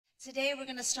Today we're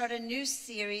going to start a new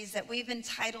series that we've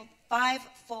entitled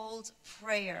Fivefold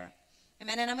Prayer.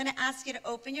 Amen. And I'm going to ask you to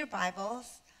open your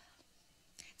Bibles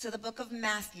to the book of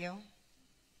Matthew.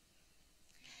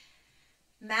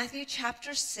 Matthew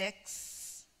chapter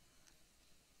 6,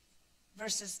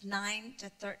 verses 9 to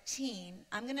 13.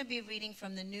 I'm going to be reading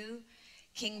from the New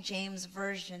King James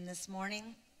Version this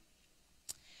morning.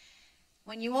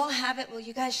 When you all have it, will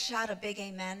you guys shout a big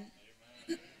amen?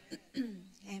 Amen.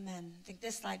 Amen. I think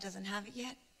this side doesn't have it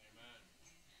yet. Amen.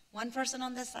 One person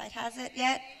on this side has it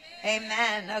yet?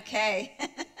 Amen. Amen. Okay.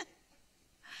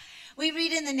 We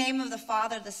read in the name of the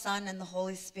Father, the Son, and the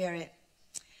Holy Spirit.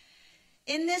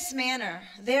 In this manner,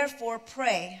 therefore,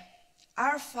 pray,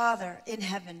 Our Father in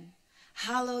heaven,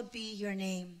 hallowed be your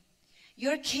name.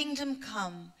 Your kingdom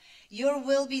come, your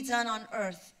will be done on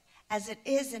earth as it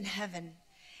is in heaven.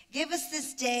 Give us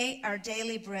this day our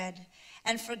daily bread,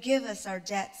 and forgive us our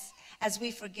debts as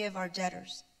we forgive our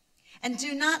debtors. And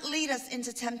do not lead us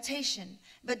into temptation,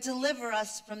 but deliver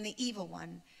us from the evil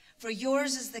one. For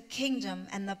yours is the kingdom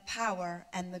and the power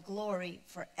and the glory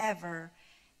forever.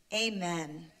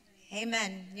 Amen.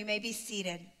 Amen. You may be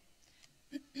seated.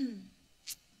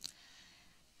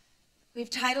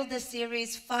 We've titled this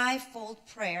series Fivefold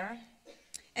Prayer.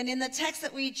 And in the text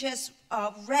that we just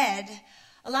read,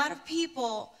 a lot of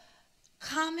people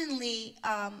commonly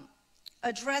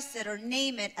address it or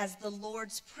name it as the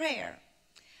Lord's Prayer.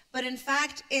 But in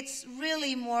fact, it's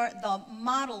really more the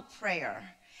model prayer.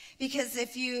 Because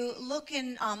if you look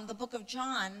in the book of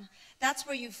John, that's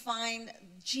where you find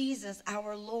Jesus,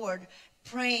 our Lord,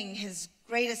 praying his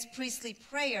greatest priestly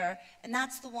prayer. And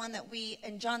that's the one that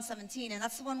in John 17, and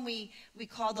that's the one we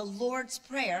call the Lord's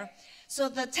Prayer. So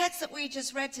the text that we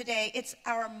just read today, it's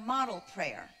our model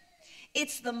prayer.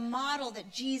 It's the model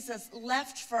that Jesus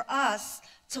left for us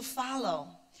to follow.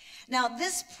 Now,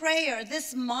 this prayer,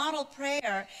 this model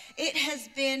prayer, it has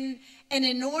been an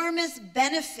enormous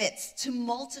benefit to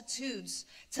multitudes,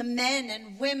 to men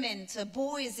and women, to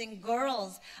boys and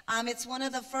girls. It's one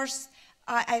of the first,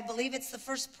 I believe it's the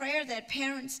first prayer that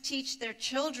parents teach their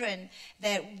children,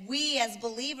 that we as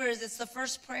believers, it's the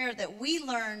first prayer that we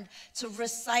learned to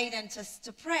recite and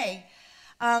to pray.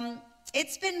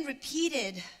 It's been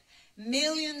repeated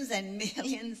millions and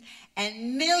millions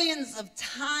and millions of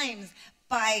times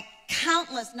by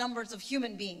countless numbers of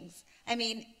human beings. I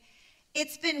mean,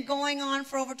 it's been going on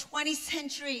for over 20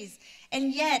 centuries.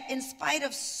 And yet, in spite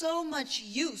of so much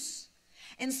use,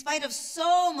 in spite of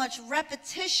so much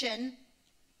repetition,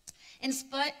 in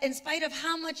spite of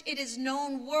how much it is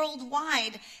known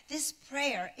worldwide, this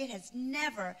prayer, it has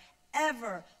never,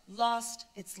 ever lost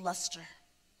its luster.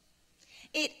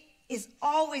 It has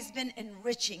always been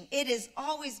enriching. It has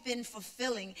always been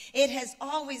fulfilling. It has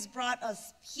always brought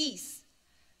us peace.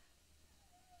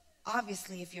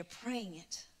 Obviously, if you're praying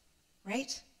it,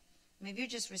 right? Maybe you're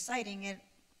just reciting it.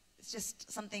 It's just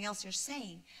something else you're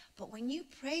saying. But when you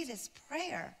pray this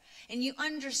prayer and you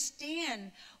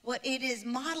understand what it is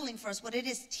modeling for us, what it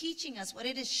is teaching us, what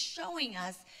it is showing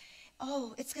us,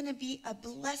 oh, it's going to be a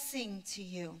blessing to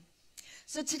you.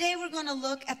 So today we're going to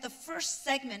look at the first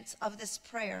segment of this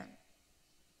prayer.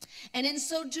 And in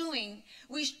so doing,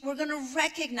 we're going to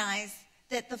recognize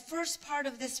that the first part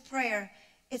of this prayer,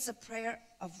 it's a prayer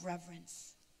of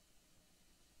reverence.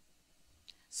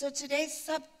 So today's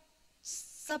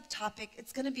subtopic,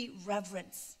 it's going to be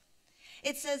reverence.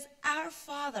 It says, Our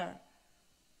Father,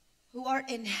 who art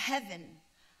in heaven,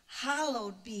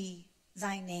 hallowed be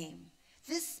thy name.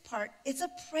 This part, it's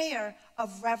a prayer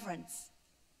of reverence.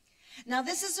 Now,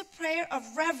 this is a prayer of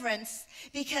reverence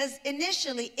because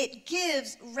initially it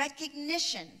gives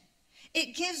recognition.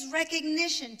 It gives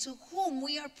recognition to whom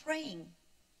we are praying.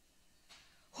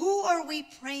 Who are we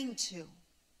praying to?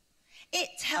 It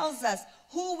tells us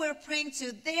who we're praying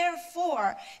to.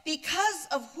 Therefore, because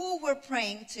of who we're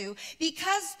praying to,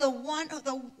 because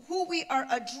who we are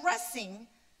addressing,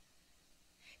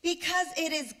 because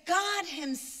it is God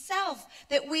himself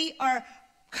that we are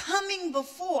coming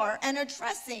before and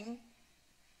addressing,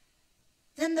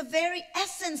 then the very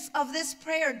essence of this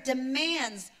prayer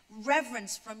demands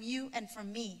reverence from you and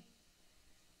from me.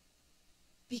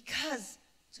 Because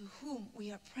to whom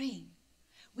we are praying?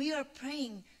 We are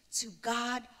praying to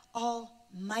God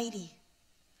Almighty.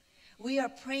 We are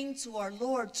praying to our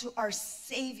Lord, to our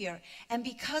Savior. And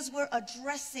because we're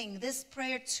addressing this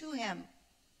prayer to him,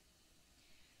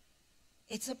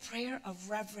 it's a prayer of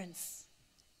reverence.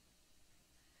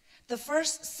 The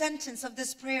first sentence of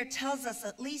this prayer tells us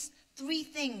at least 3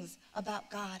 things about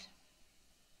God.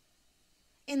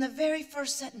 In the very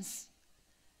first sentence,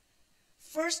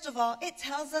 first of all, it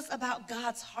tells us about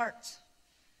God's heart.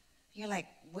 You're like,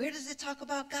 where does it talk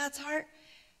about God's heart?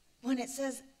 when it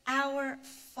says our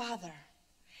Father,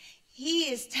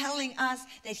 he is telling us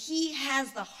that he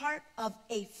has the heart of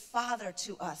a father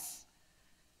to us.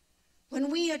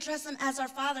 When we address him as our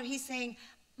Father, he's saying,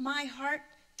 my heart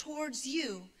towards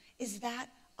you is that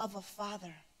of a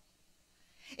father.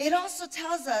 It also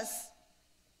tells us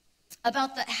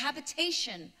about the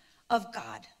habitation of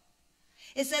God.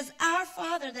 It says, our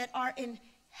Father that art in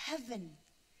heaven.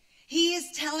 He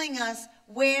is telling us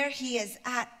where he is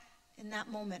at in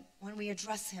that moment when we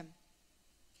address him.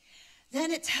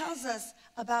 Then it tells us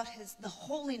about the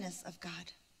holiness of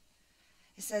God.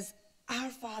 It says, our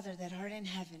Father that art in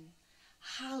heaven,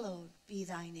 hallowed be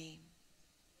thy name.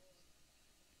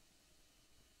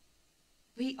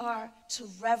 We are to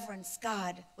reverence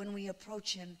God when we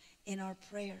approach him in our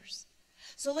prayers.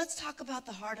 So let's talk about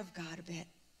the heart of God a bit.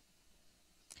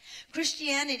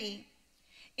 Christianity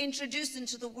introduced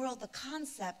into the world the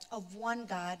concept of one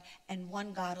God and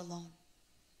one God alone.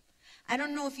 I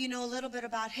don't know if you know a little bit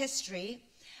about history,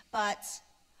 but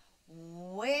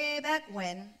way back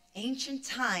when, ancient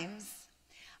times,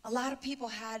 a lot of people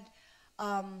had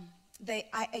the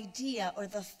idea or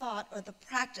the thought or the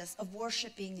practice of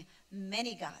worshiping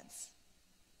many gods.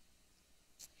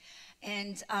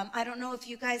 And I don't know if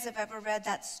you guys have ever read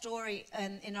that story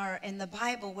in the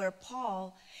Bible where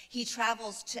Paul, he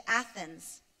travels to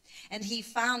Athens. And he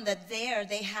found that there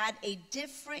they had a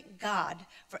different God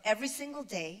for every single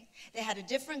day. They had a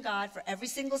different God for every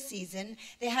single season.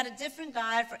 They had a different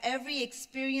God for every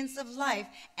experience of life.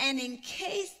 And in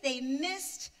case they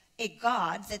missed a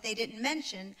God that they didn't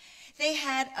mention, they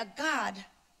had a God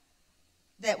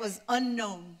that was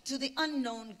unknown, to the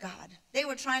unknown God. They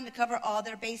were trying to cover all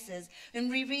their bases. And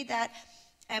we read that,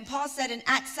 and Paul said in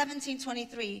Acts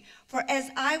 17:23, for as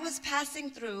I was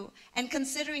passing through and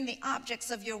considering the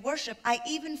objects of your worship, I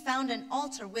even found an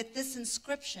altar with this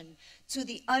inscription, to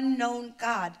the unknown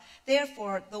God.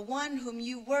 Therefore, the one whom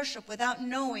you worship without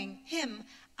knowing him,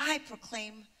 I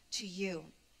proclaim to you.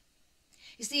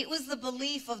 You see, it was the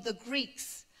belief of the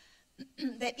Greeks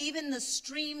that even the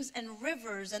streams and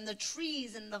rivers and the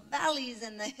trees and the valleys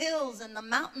and the hills and the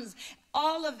mountains,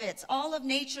 all of it, all of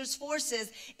nature's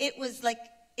forces, it was like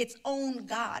its own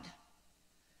God.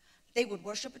 They would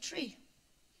worship a tree.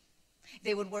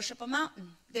 They would worship a mountain.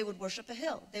 They would worship a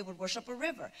hill. They would worship a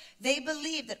river. They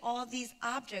believed that all these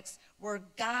objects were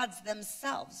gods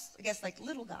themselves, I guess like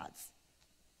little gods.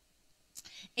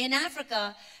 In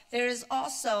Africa, there is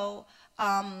also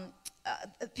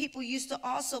people used to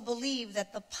also believe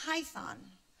that the python,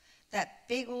 that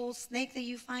big old snake that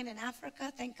you find in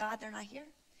Africa, thank God they're not here.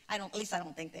 At least I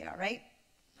don't think they are, right?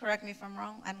 Correct me if I'm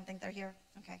wrong. I don't think they're here.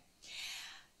 Okay.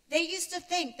 They used to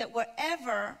think that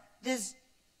wherever this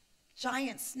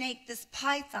giant snake, this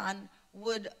python,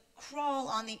 would crawl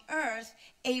on the earth,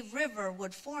 a river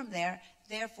would form there,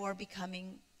 therefore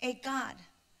becoming a god.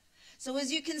 So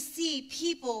as you can see,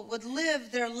 people would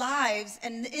live their lives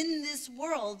and in this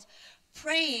world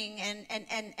praying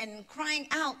and crying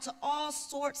out to all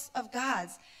sorts of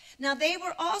gods. Now they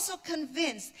were also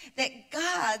convinced that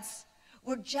gods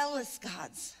were jealous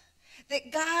gods,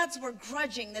 that gods were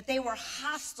grudging, that they were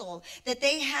hostile, that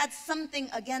they had something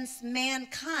against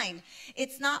mankind.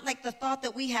 It's not like the thought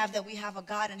that we have a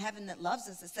God in heaven that loves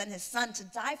us, that sent his son to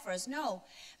die for us. No,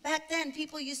 back then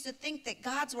people used to think that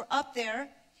gods were up there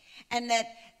and that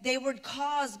they would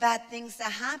cause bad things to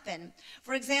happen.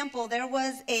 For example, there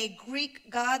was a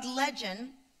Greek god legend.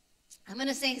 I'm going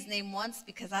to say his name once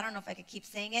because I don't know if I could keep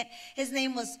saying it. His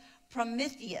name was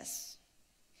Prometheus.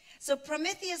 So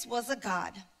Prometheus was a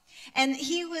god. And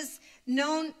he was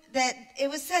known that, it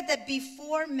was said that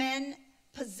before men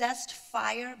possessed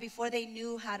fire, before they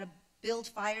knew how to build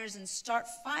fires and start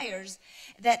fires,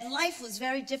 that life was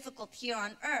very difficult here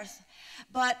on earth.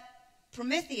 But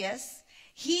Prometheus,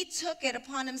 he took it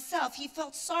upon himself. He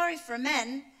felt sorry for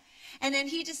men, and then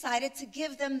he decided to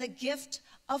give them the gift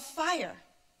of fire.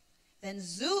 Then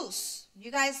Zeus, you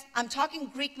guys, I'm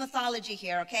talking Greek mythology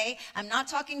here, okay? I'm not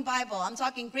talking Bible. I'm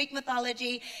talking Greek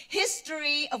mythology,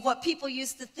 history of what people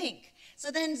used to think. So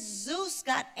then Zeus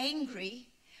got angry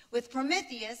with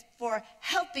Prometheus for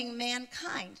helping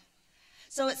mankind.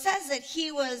 So it says that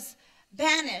he was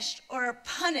banished or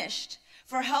punished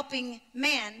for helping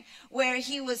man, where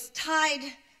he was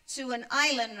tied to an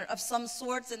island of some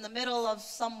sorts in the middle of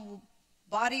some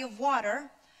body of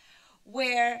water,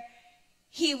 where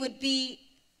he would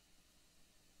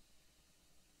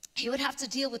have to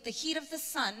deal with the heat of the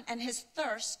sun and his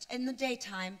thirst in the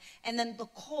daytime, and then the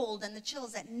cold and the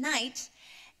chills at night.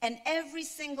 And every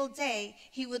single day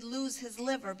he would lose his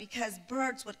liver because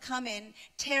birds would come in,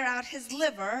 tear out his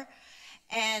liver,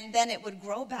 and then it would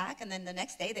grow back, and then the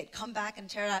next day they'd come back and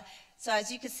tear it out. So as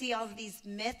you can see, all of these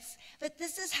myths, but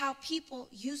this is how people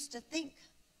used to think.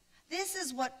 This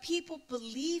is what people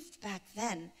believed back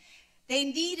then. They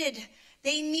needed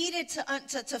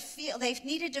to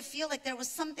feel like there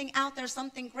was something out there,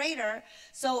 something greater.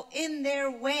 So in their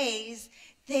ways,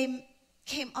 they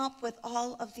came up with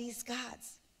all of these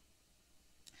gods.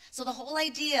 So the whole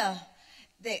idea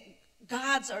that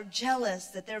gods are jealous,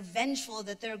 that they're vengeful,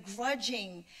 that they're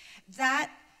grudging, that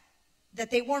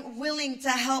they weren't willing to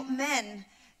help men,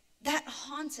 that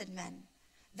haunted men,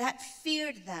 that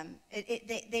feared them.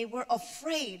 They were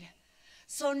afraid.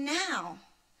 So now,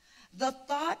 the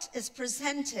thought is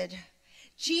presented.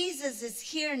 Jesus is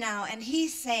here now, and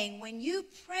he's saying, when you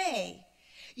pray,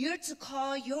 you're to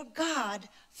call your God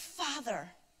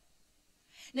Father.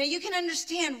 Now, you can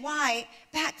understand why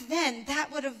back then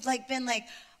that would have been like,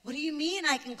 what do you mean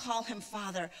I can call him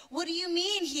Father? What do you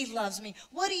mean he loves me?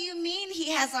 What do you mean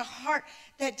he has a heart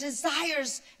that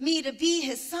desires me to be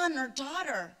his son or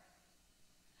daughter?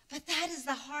 But that is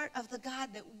the heart of the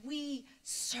God that we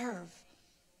serve.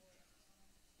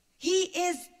 He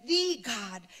is the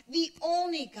God, the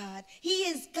only God. He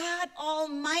is God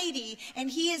Almighty, and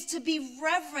he is to be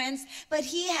reverenced, but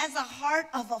he has a heart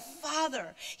of a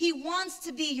father. He wants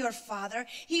to be your father.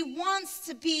 He wants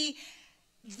to be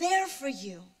there for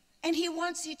you, and he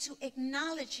wants you to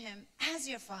acknowledge him as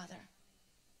your father.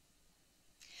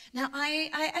 Now,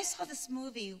 I saw this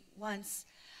movie once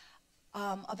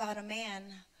about a man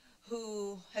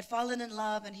who had fallen in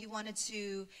love, and he wanted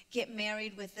to get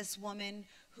married with this woman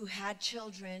who had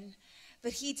children,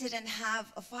 but he didn't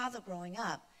have a father growing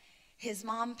up. His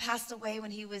mom passed away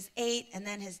when he was 8, and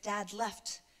then his dad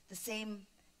left the same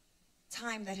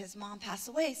time that his mom passed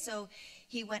away, so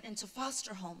he went into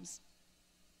foster homes.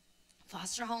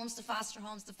 Foster homes to foster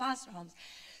homes to foster homes.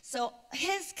 So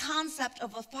his concept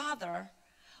of a father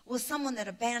was someone that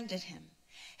abandoned him.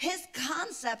 His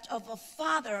concept of a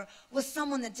father was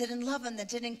someone that didn't love him, that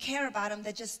didn't care about him,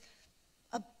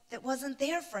 that wasn't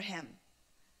there for him.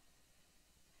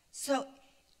 So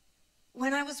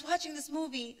when I was watching this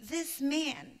movie, this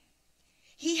man,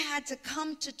 he had to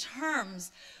come to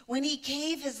terms when he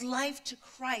gave his life to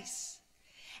Christ.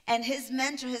 And his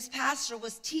mentor, his pastor,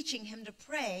 was teaching him to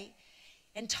pray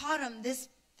and taught him this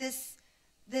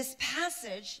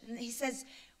passage. And he says,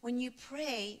 when you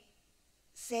pray,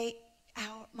 say,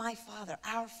 my Father,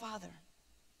 our Father.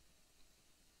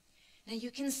 Now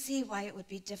you can see why it would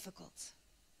be difficult.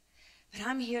 But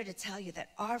I'm here to tell you that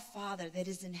our Father that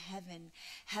is in heaven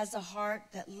has a heart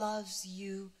that loves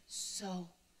you so.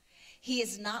 He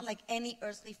is not like any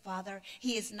earthly father.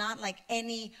 He is not like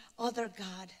any other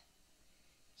God.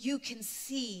 You can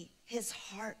see his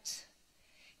heart.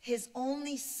 His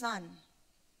only son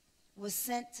was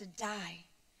sent to die,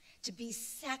 to be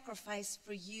sacrificed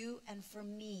for you and for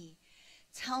me.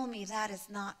 Tell me that is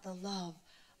not the love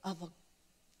of a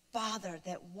Father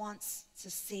that wants to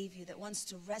save you, that wants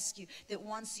to rescue, that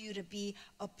wants you to be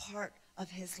a part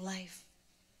of his life.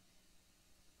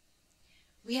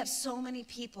 We have so many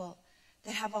people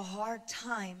that have a hard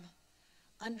time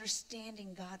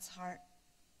understanding God's heart.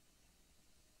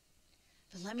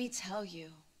 But let me tell you,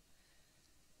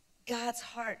 God's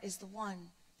heart is the one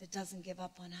that doesn't give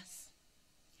up on us.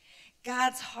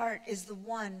 God's heart is the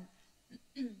one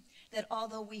that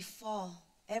although we fall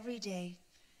every day,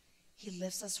 he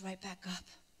lifts us right back up.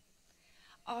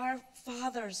 Our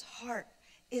Father's heart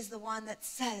is the one that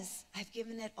says, I've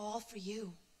given it all for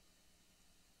you.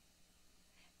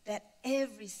 That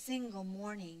every single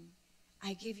morning,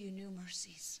 I give you new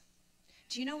mercies.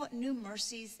 Do you know what new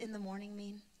mercies in the morning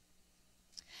mean?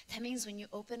 That means when you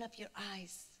open up your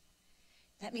eyes,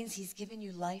 that means he's given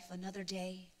you life another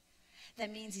day.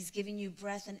 That means he's given you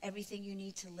breath and everything you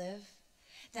need to live.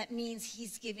 That means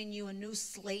he's given you a new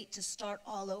slate to start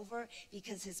all over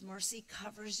because his mercy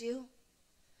covers you.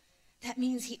 That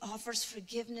means he offers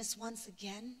forgiveness once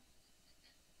again.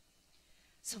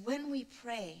 So when we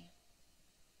pray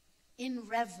in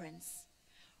reverence,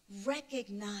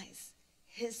 recognize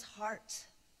his heart.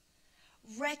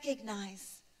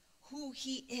 Recognize who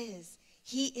he is.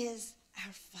 He is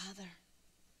our Father.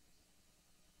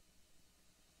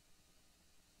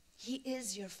 He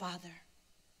is your Father.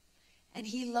 And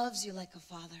he loves you like a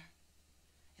father.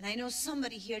 And I know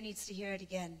somebody here needs to hear it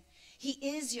again. He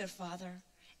is your Father,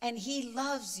 and he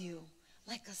loves you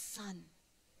like a son,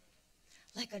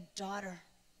 like a daughter.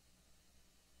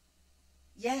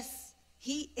 Yes,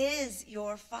 he is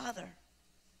your Father.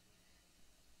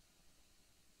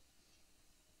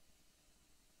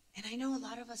 And I know a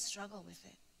lot of us struggle with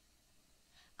it.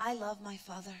 I love my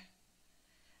father.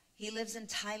 He lives in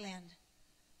Thailand.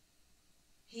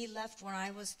 He left when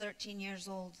I was 13 years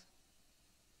old.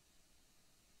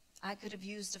 I could have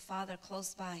used a father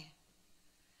close by,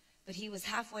 but he was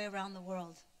halfway around the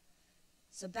world.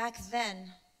 So back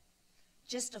then,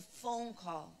 just a phone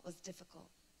call was difficult.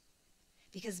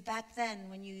 Because back then,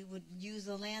 when you would use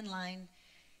a landline,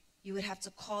 you would have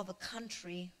to call the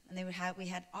country, and we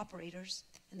had operators,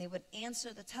 and they would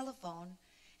answer the telephone,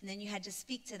 and then you had to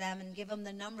speak to them and give them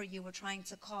the number you were trying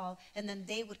to call, and then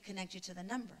they would connect you to the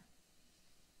number.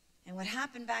 And what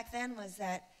happened back then was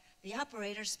that the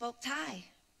operator spoke Thai.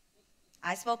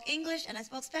 I spoke English and I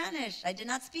spoke Spanish. I did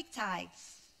not speak Thai.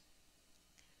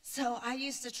 So I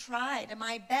used to try to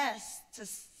my best to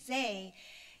say,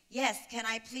 yes, can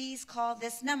I please call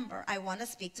this number? I want to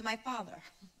speak to my father.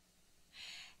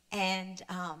 And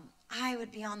I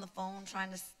would be on the phone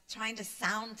trying to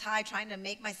sound Thai, trying to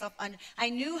make myself I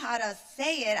knew how to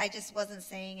say it, I just wasn't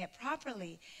saying it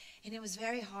properly. And it was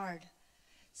very hard.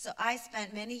 So I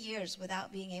spent many years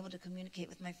without being able to communicate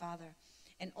with my father.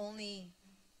 And only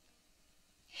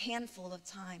a handful of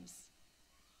times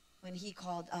when he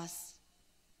called us.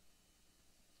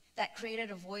 That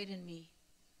created a void in me.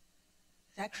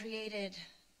 That created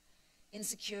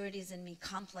insecurities in me,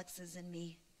 complexes in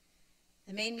me.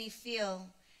 It made me feel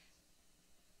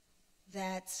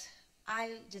that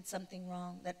I did something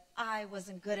wrong, that I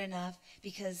wasn't good enough,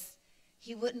 because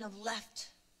he wouldn't have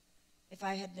left if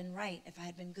I had been right, if I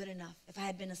had been good enough, if I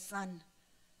had been a son.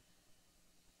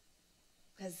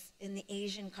 Because in the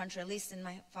Asian country, at least in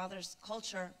my father's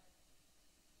culture,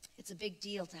 it's a big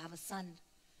deal to have a son.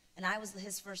 And I was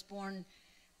his firstborn,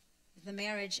 the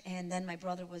marriage, and then my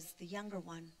brother was the younger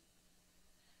one.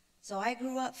 So I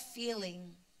grew up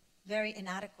feeling very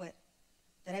inadequate,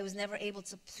 that I was never able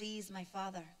to please my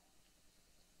father.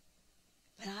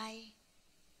 But I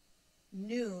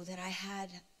knew that I had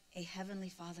a heavenly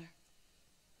Father.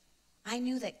 I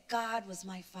knew that God was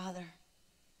my Father,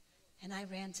 and I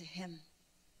ran to him.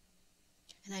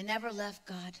 And I never left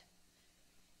God.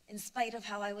 In spite of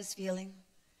how I was feeling,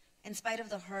 in spite of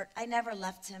the hurt, I never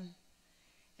left him.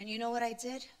 And you know what I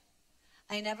did?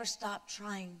 I never stopped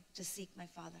trying to seek my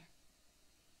Father.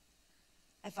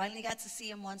 I finally got to see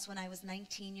him once when I was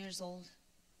 19 years old.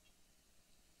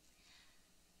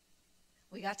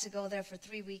 We got to go there for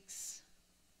 3 weeks.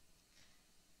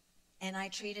 And I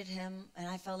treated him, and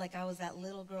I felt like I was that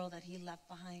little girl that he left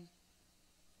behind.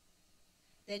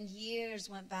 Then years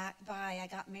went by. I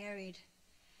got married.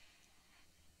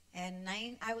 And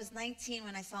I was 19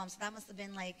 when I saw him, so that must have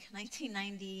been like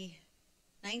 1990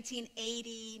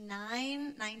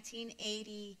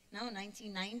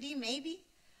 maybe,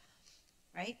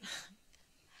 right?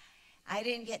 I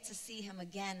didn't get to see him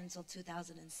again until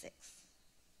 2006.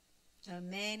 So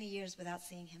many years without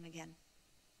seeing him again.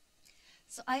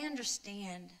 So I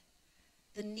understand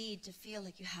the need to feel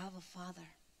like you have a father,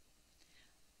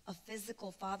 a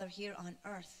physical father here on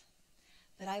earth.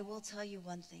 But I will tell you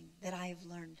one thing that I have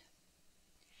learned.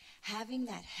 Having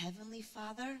that heavenly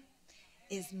Father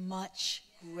is much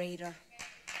greater.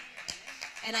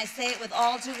 And I say it with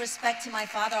all due respect to my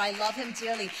father. I love him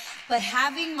dearly. But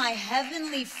having my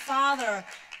heavenly Father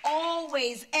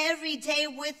always, every day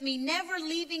with me, never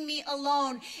leaving me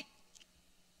alone,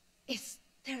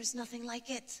 there's nothing like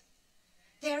it.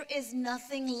 There is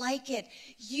nothing like it.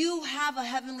 You have a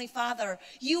heavenly Father.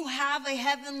 You have a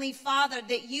heavenly Father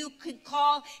that you could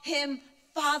call him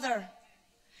Father.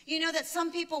 You know that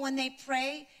some people, when they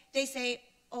pray, they say,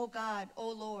 oh God, oh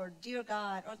Lord, dear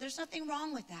God, or there's nothing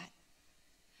wrong with that.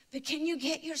 But can you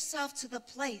get yourself to the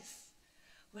place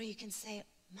where you can say,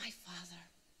 my Father?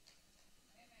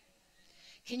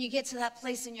 Can you get to that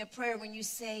place in your prayer when you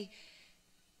say,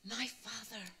 my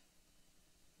Father?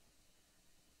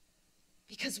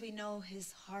 Because we know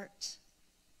his heart.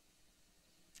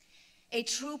 A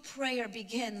true prayer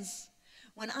begins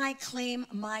when I claim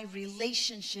my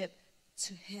relationship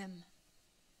to him.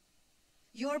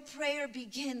 Your prayer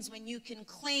begins when you can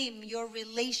claim your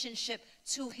relationship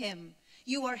to him.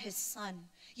 You are his son.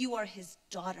 You are his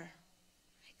daughter.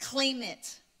 Claim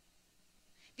it.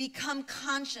 Become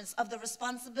conscious of the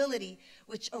responsibility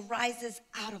which arises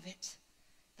out of it.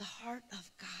 The heart of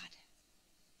God.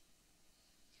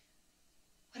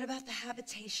 What about the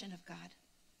habitation of God?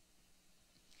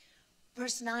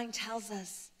 Verse 9 tells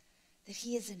us that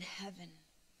he is in heaven.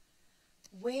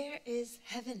 Where is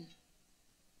heaven?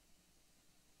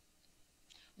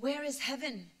 Where is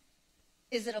heaven?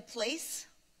 Is it a place?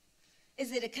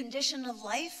 Is it a condition of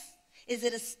life? Is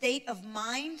it a state of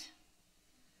mind?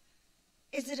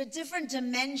 Is it a different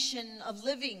dimension of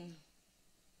living?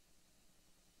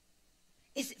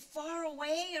 Is it far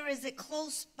away or is it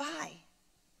close by?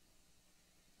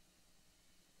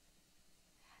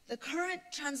 The current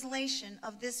translation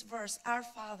of this verse, our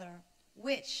Father,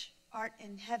 which art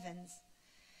in heavens.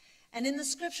 And in the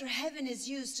scripture, heaven is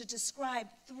used to describe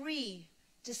three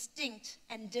distinct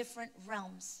and different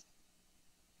realms.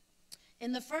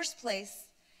 In the first place,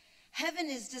 heaven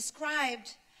is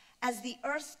described as the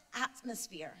earth's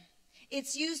atmosphere.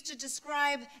 It's used to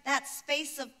describe that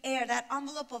space of air, that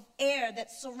envelope of air that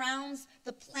surrounds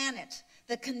the planet,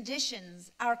 the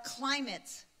conditions, our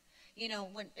climate,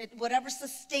 whatever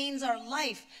sustains our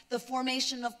life, the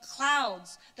formation of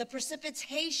clouds, the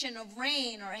precipitation of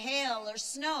rain or hail or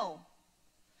snow,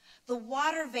 the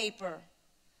water vapor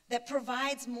that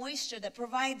provides moisture, that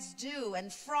provides dew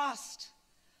and frost.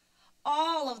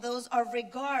 All of those are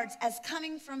regards as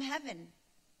coming from heaven.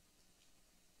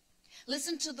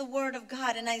 Listen to the word of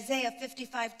God in Isaiah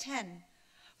 55:10.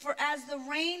 For as the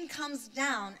rain comes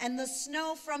down and the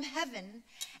snow from heaven,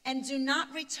 and do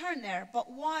not return there,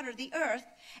 but water the earth,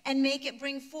 and make it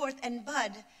bring forth and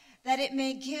bud, that it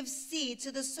may give seed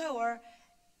to the sower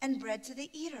and bread to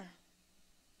the eater.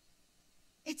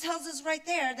 It tells us right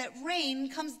there that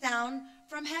rain comes down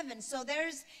from heaven. So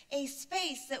there's a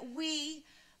space that we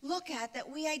look at, that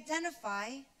we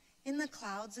identify in the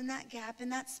clouds, in that gap, in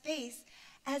that space,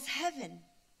 as heaven.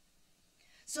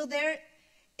 So there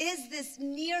is this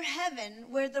near heaven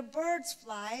where the birds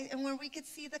fly and where we could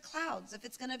see the clouds, if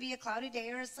it's going to be a cloudy day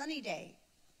or a sunny day.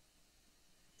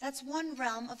 That's one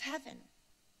realm of heaven.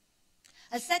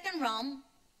 A second realm,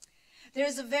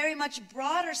 there's a very much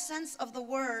broader sense of the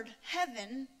word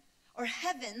heaven or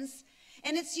heavens,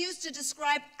 and it's used to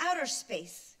describe outer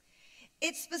space.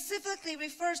 It specifically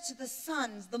refers to the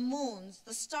suns, the moons,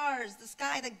 the stars, the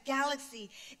sky, the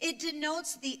galaxy. It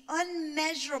denotes the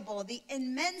unmeasurable, the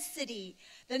immensity,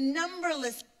 the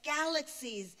numberless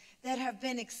galaxies that have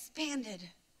been expanded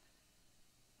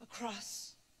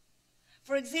across.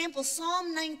 For example,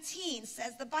 Psalm 19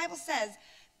 says, the Bible says,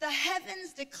 the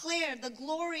heavens declare the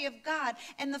glory of God,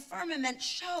 and the firmament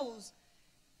shows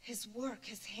his work,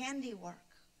 his handiwork.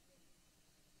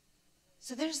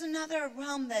 So there's another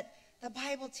realm that the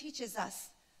Bible teaches us,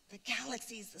 the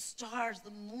galaxies, the stars, the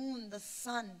moon, the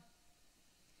sun.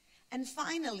 And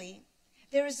finally,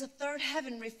 there is a third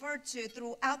heaven referred to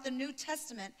throughout the New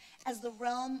Testament as the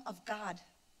realm of God.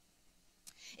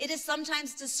 It is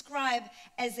sometimes described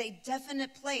as a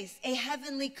definite place, a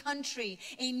heavenly country,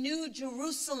 a new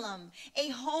Jerusalem, a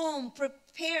home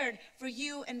prepared for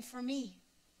you and for me.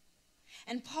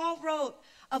 And Paul wrote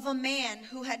of a man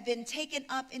who had been taken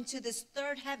up into this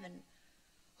third heaven,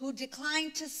 who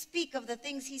declined to speak of the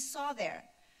things he saw there.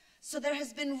 So there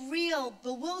has been real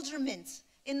bewilderment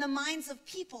in the minds of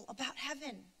people about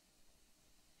heaven.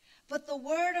 But the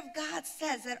word of God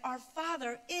says that our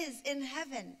Father is in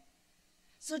heaven.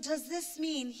 So does this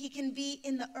mean he can be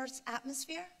in the earth's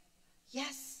atmosphere?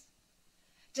 Yes.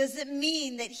 Does it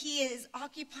mean that he is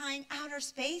occupying outer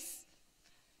space?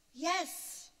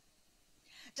 Yes.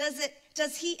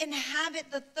 Does he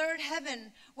inhabit the third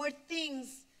heaven where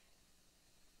things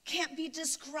can't be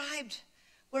described,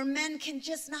 where men can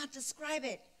just not describe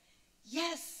it?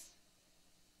 Yes.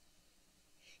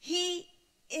 He,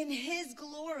 in his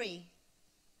glory,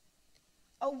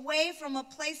 away from a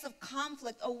place of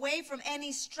conflict, away from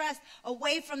any stress,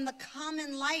 away from the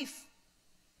common life,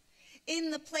 in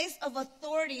the place of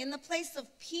authority, in the place of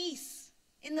peace,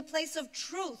 in the place of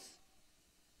truth.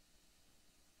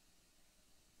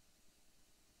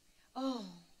 Oh,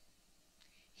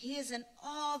 he is in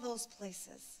all those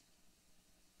places.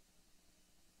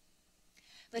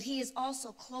 But he is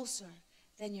also closer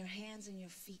than your hands and your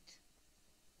feet.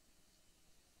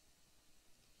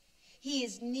 He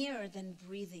is nearer than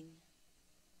breathing.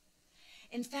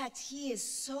 In fact, he is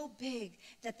so big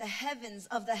that the heavens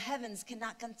of the heavens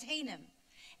cannot contain him.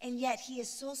 And yet he is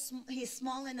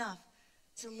small enough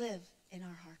to live in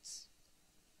our hearts.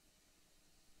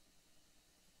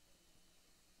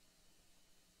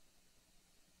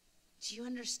 Do you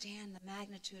understand the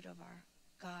magnitude of our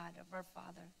God, of our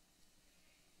Father?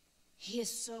 He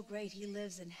is so great, he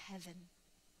lives in heaven.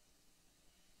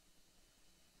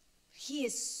 He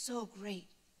is so great,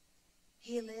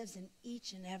 he lives in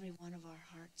each and every one of our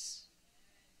hearts.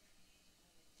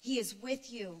 He is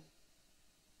with you.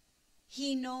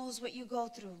 He knows what you go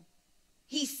through.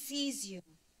 He sees you.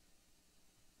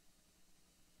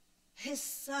 His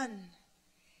Son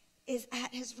is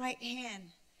at his right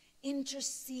hand,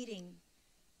 interceding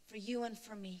for you and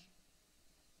for me.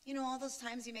 You know, all those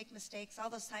times you make mistakes, all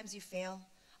those times you fail,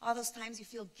 all those times you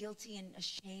feel guilty and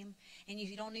ashamed, and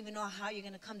you don't even know how you're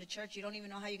going to come to church, you don't even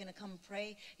know how you're going to come and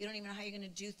pray, you don't even know how you're going to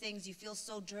do things, you feel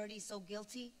so dirty, so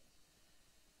guilty.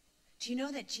 Do you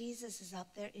know that Jesus is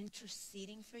up there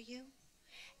interceding for you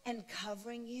and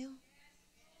covering you?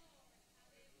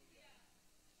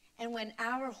 And when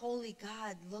our holy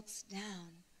God looks down,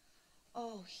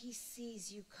 oh, he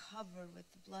sees you covered with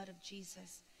the blood of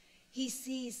Jesus. He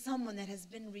sees someone that has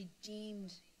been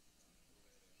redeemed.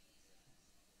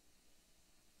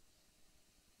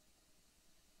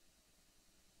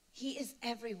 He is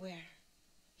everywhere.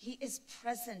 He is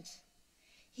present.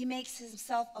 He makes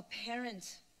himself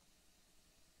apparent.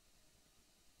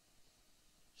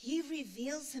 He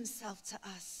reveals himself to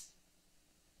us.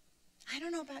 I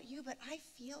don't know about you, but I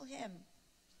feel him.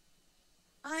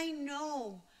 I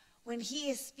know when he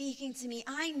is speaking to me.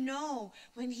 I know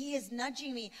when he is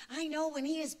nudging me. I know when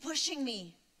he is pushing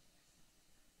me.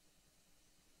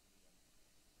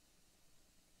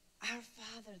 Our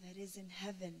Father that is in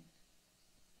heaven,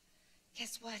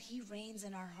 guess what? He reigns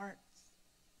in our hearts.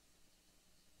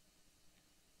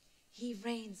 He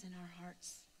reigns in our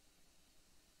hearts.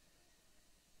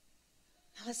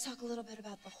 Now let's talk a little bit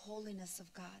about the holiness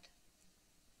of God.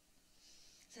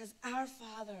 It says, our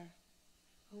Father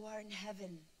who art in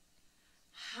heaven,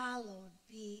 hallowed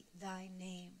be thy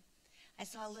name. I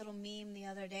saw a little meme the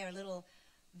other day, or a little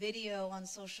video on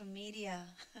social media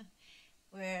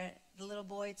where the little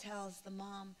boy tells the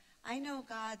mom, I know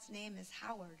God's name is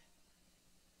Howard.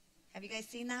 Have you guys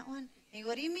seen that one? And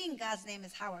what do you mean God's name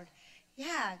is Howard?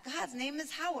 Yeah, God's name is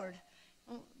Howard.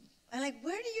 I'm like,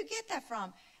 where do you get that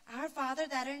from? Our Father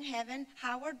that art in heaven,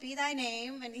 hallowed be thy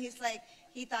name. And he's like,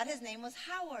 he thought his name was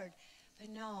Howard. But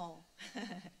no.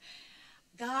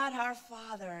 God our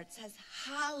Father, it says,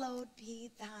 hallowed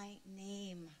be thy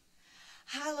name.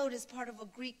 Hallowed is part of a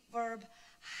Greek verb.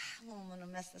 Oh, I'm going to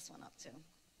mess this one up too.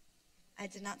 I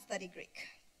did not study Greek.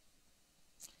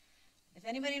 If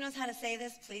anybody knows how to say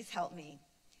this, please help me.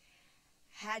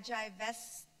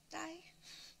 Hagivestai?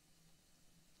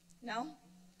 No?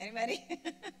 Anybody?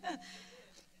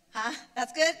 Huh?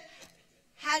 That's good?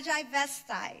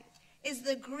 Hagivestai is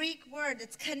the Greek word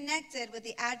that's connected with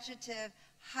the adjective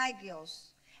hagios,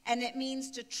 and it means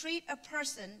to treat a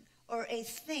person or a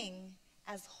thing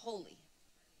as holy.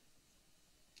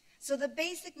 So the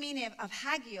basic meaning of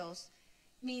hagios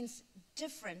means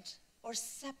different or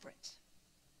separate.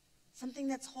 Something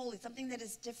that's holy, something that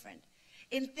is different.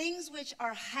 In things which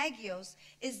are hagios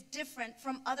is different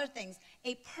from other things.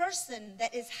 A person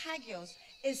that is hagios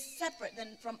is separate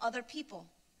than from other people.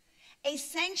 A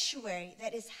sanctuary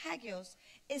that is hagios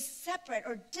is separate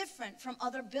or different from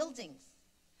other buildings.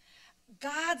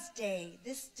 God's day,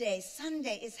 this day,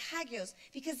 Sunday, is hagios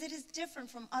because it is different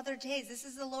from other days. This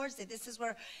is the Lord's day. This is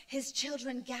where his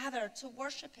children gather to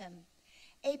worship him.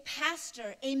 A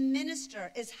pastor, a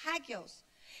minister is hagios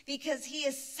because he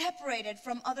is separated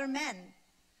from other men.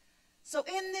 So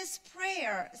in this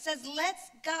prayer, it says, let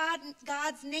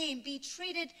God's name be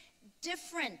treated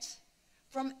different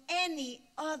from any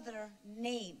other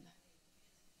name.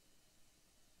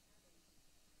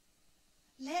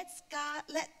 Let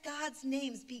God's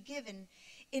names be given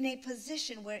in a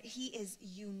position where he is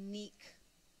unique.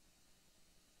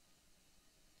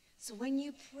 So when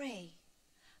you pray,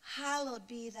 hallowed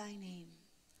be thy name,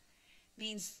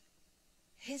 means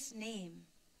his name,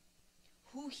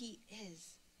 who he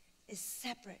is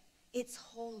separate. It's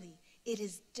holy. It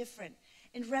is different.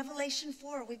 In Revelation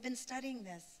 4, we've been studying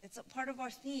this. It's a part of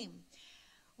our theme.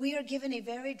 We are given a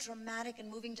very dramatic and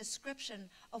moving description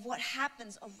of what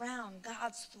happens around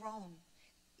God's throne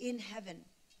in heaven.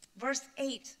 Verse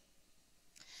 8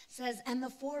 says, and the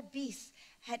four beasts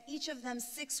had each of them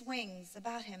 6 wings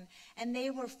about him, and they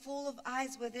were full of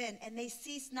eyes within, and they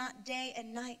ceased not day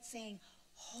and night, saying,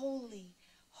 holy,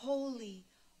 holy,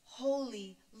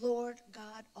 holy, Lord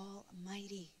God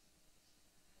Almighty.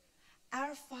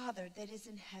 Our Father that is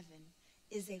in heaven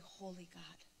is a holy God.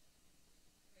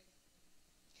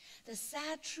 The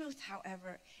sad truth,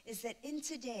 however, is that in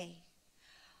today,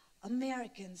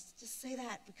 Americans, just say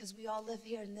that because we all live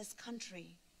here in this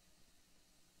country,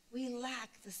 we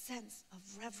lack the sense of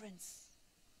reverence.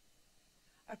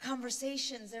 Our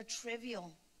conversations are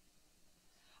trivial.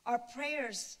 Our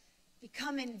prayers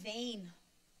become in vain.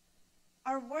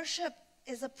 Our worship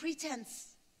is a pretense.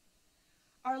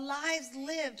 Our lives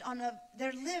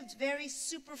they're lived very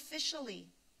superficially.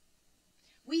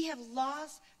 We have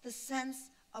lost the sense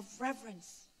of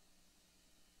reverence.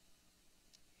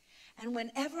 And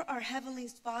whenever our Heavenly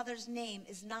Father's name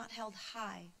is not held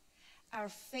high, our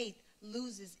faith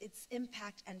loses its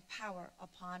impact and power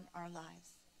upon our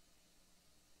lives.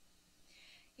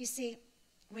 You see,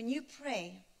 when you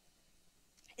pray,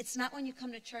 it's not when you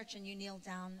come to church and you kneel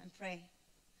down and pray.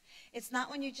 It's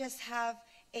not when you just have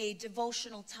a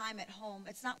devotional time at home.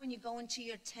 It's not when you go into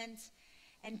your tent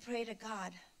and pray to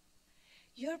God.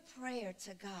 Your prayer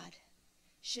to God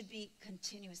should be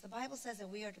continuous. The Bible says that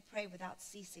we are to pray without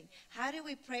ceasing. How do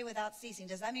we pray without ceasing?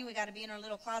 Does that mean we got to be in our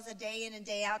little closet day in and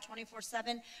day out,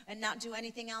 24/7, and not do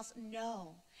anything else?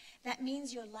 No. That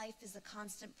means your life is a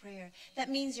constant prayer. That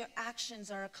means your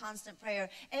actions are a constant prayer.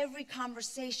 Every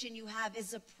conversation you have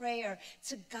is a prayer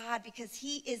to God, because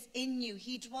he is in you.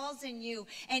 He dwells in you,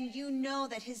 and you know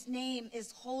that his name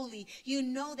is holy. You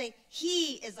know that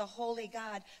he is a holy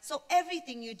God. So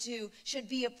everything you do should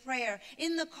be a prayer.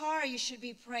 In the car, you should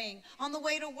be praying. On the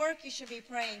way to work, you should be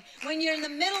praying. When you're in the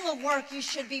middle of work, you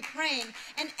should be praying.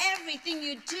 And everything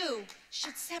you do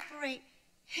should separate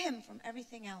him from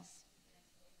everything else.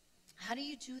 How do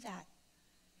you do that?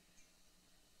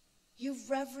 You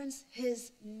reverence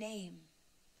his name.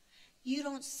 You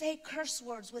don't say curse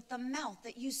words with the mouth,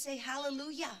 that you say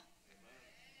hallelujah. Amen.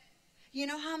 You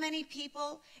know how many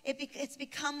people, it's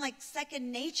become like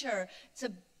second nature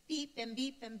to beep and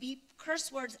beep and beep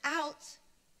curse words out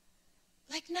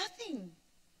like nothing.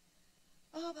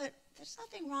 Oh, but there's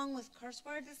nothing wrong with curse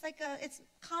words. It's like it's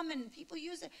common. People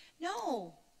use it.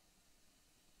 No.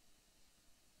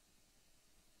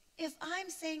 If I'm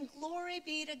saying glory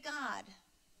be to God,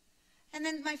 and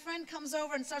then my friend comes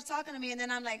over and starts talking to me, and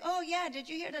then I'm like, oh yeah, did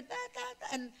you hear that?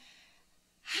 And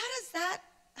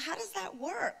how does that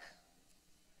work?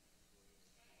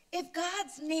 If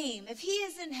God's name, if he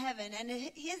is in heaven and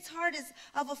his heart is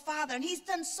of a father and he's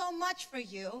done so much for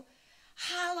you,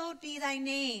 hallowed be thy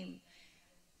name.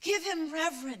 Give him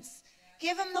reverence.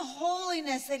 Give him the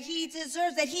holiness that he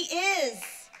deserves, that he is.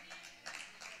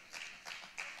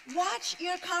 Watch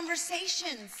your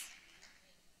conversations,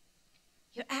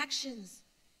 your actions,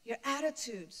 your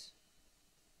attitudes.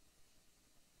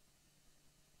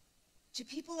 To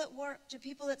people at work, to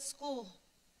people at school,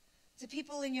 to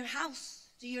people in your house,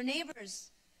 to your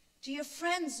neighbors, to your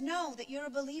friends, know that you're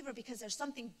a believer because there's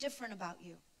something different about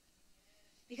you.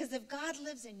 Because if God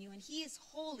lives in you and he is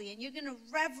holy and you're going to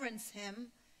reverence him,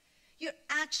 your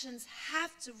actions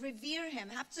have to revere him,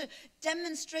 have to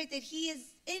demonstrate that he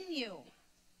is in you.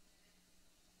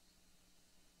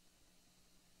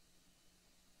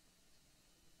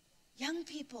 Young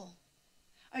people,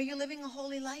 are you living a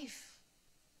holy life?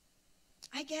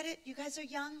 I get it. You guys are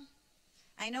young.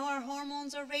 I know our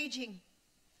hormones are raging.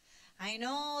 I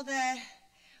know that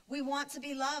we want to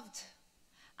be loved.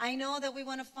 I know that we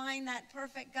want to find that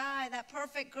perfect guy, that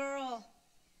perfect girl.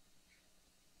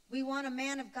 We want a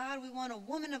man of God. We want a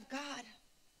woman of God.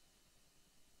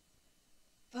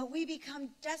 But we become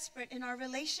desperate in our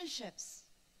relationships.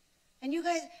 And you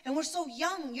guys, and we're so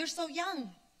young. You're so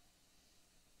young.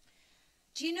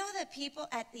 Do you know that people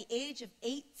at the age of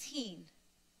 18,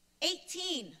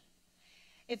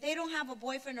 if they don't have a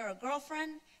boyfriend or a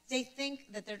girlfriend, they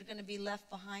think that they're going to be left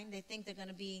behind. They think they're going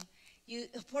to be,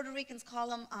 Puerto Ricans call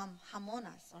them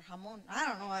jamonas or jamon. I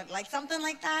don't know, like something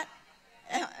like that.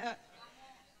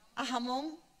 A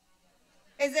jamon.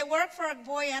 Is it work for a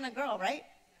boy and a girl, right?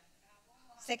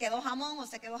 Se quedó jamón o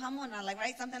se quedó jamona, like,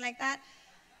 right? Something like that.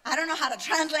 I don't know how to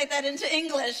translate that into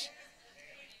English.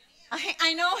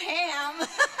 I know ham.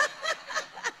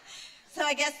 So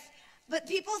I guess, but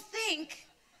people think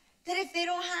that if they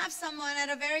don't have someone at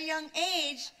a very young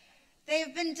age,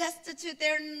 they've been destitute,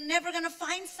 they're never going to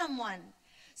find someone.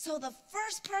 So the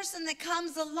first person that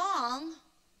comes along,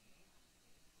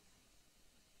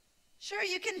 sure,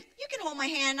 you can hold my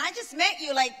hand. I just met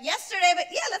you like yesterday, but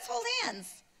yeah, let's hold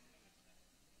hands.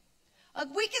 A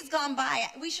week has gone by.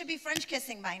 We should be French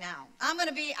kissing by now. I'm going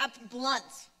to be blunt.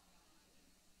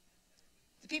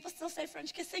 Do people still say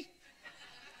French kissing?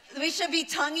 We should be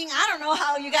tonguing. I don't know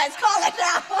how you guys call it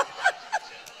now.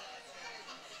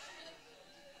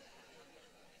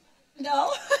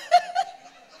 No?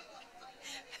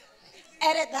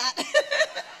 Edit that.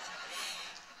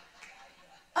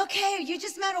 Okay, you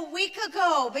just met a week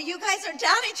ago, but you guys are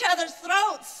down each other's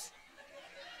throats.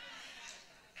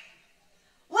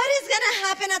 What is going to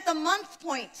happen at the month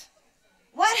point?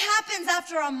 What happens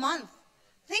after a month?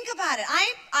 Think about it.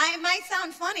 I might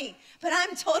sound funny, but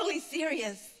I'm totally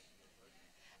serious.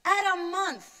 At a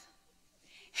month,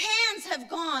 hands have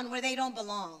gone where they don't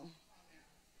belong.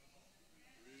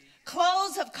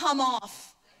 Clothes have come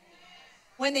off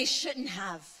when they shouldn't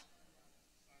have.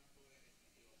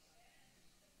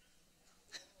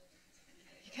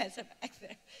 You guys are back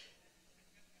there.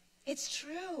 It's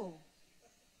true.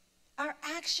 Our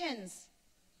actions,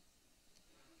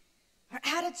 our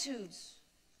attitudes.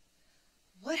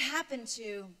 What happened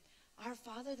to our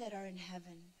Father that art in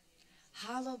heaven?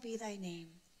 Hallowed be thy name.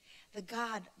 The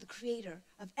God, the creator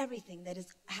of everything, that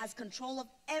has control of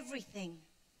everything.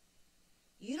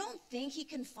 You don't think he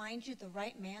can find you the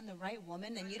right man, the right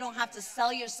woman, and you don't have to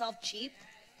sell yourself cheap?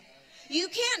 You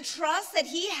can't trust that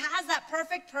he has that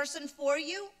perfect person for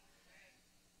you.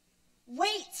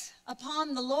 Wait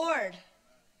upon the Lord.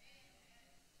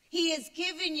 He has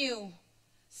given you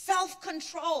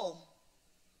self-control.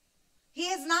 He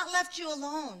has not left you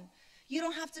alone. You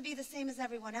don't have to be the same as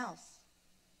everyone else.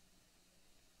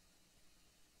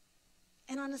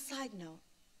 And on a side note,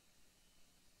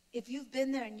 if you've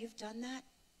been there and you've done that,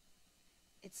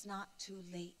 it's not too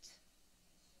late.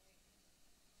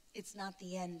 It's not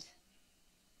the end.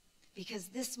 Because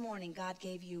this morning, God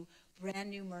gave you brand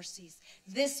new mercies.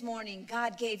 This morning,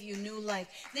 God gave you new life.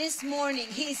 This morning,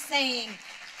 he's saying,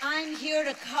 I'm here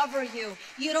to cover you.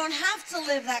 You don't have to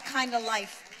live that kind of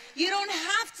life. You don't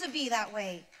have to be that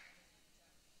way.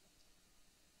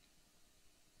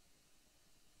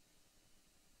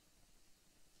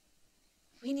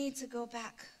 We need to go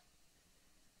back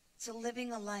to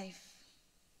living a life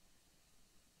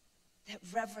that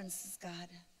reverences God,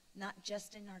 not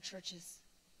just in our churches,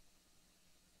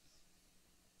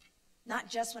 not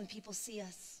just when people see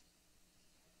us,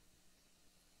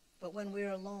 but when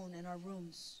we're alone in our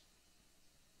rooms.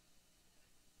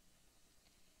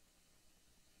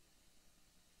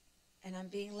 And I'm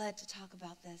being led to talk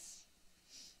about this.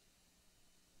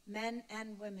 Men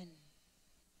and women,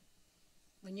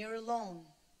 when you're alone,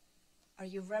 are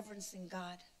you reverencing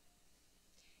God?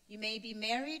 You may be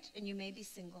married and you may be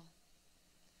single.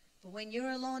 But when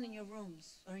you're alone in your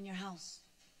rooms or in your house,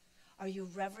 are you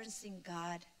reverencing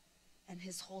God and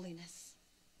his holiness?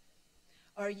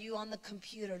 Or are you on the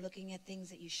computer looking at things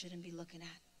that you shouldn't be looking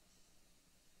at?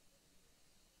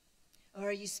 Or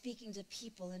are you speaking to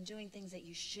people and doing things that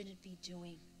you shouldn't be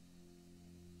doing?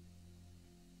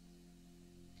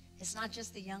 It's not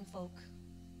just the young folk.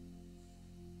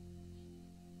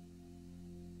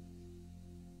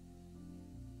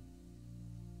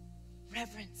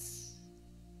 Reverence.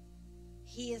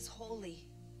 He is holy.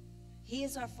 He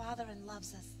is our Father and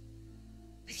loves us,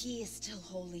 but he is still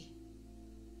holy.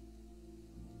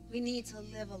 We need to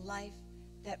live a life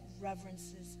that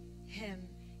reverences him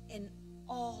in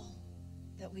all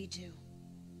that we do.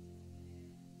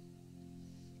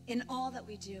 In all that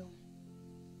we do.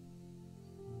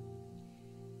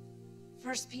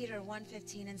 1 Peter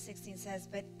 1:15 and 16 says,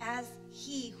 but as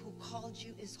he who called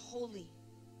you is holy,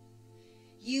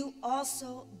 you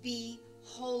also be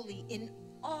holy in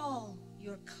all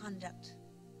your conduct.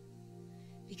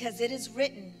 Because it is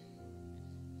written,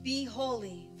 be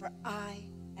holy, for I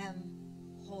am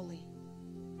holy.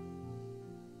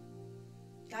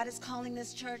 God is calling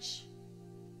this church,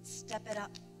 step it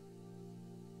up.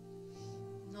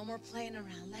 No more playing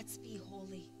around. Let's be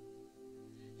holy.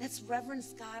 Let's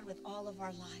reverence God with all of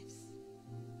our lives.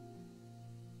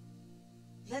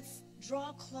 Let's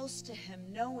draw close to him,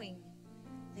 knowing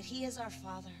that he is our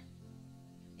Father.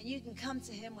 And you can come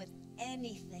to him with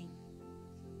anything.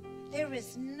 There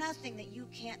is nothing that you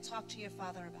can't talk to your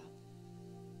Father about.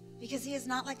 Because he is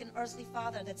not like an earthly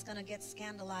father that's going to get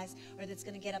scandalized or that's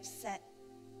going to get upset.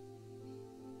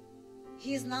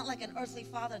 He is not like an earthly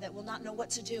father that will not know what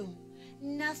to do.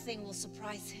 Nothing will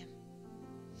surprise him.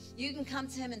 You can come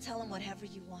to him and tell him whatever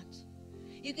you want.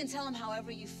 You can tell him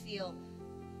however you feel.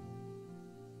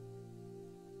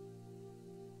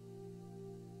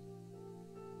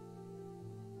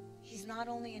 He's not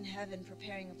only in heaven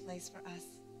preparing a place for us.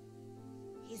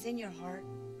 He's in your heart,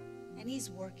 and he's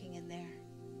working in there.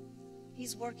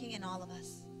 He's working in all of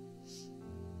us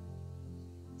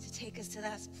to take us to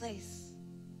that place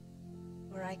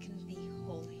where I can be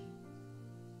holy,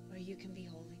 where you can be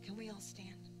holy. Can we all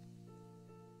stand?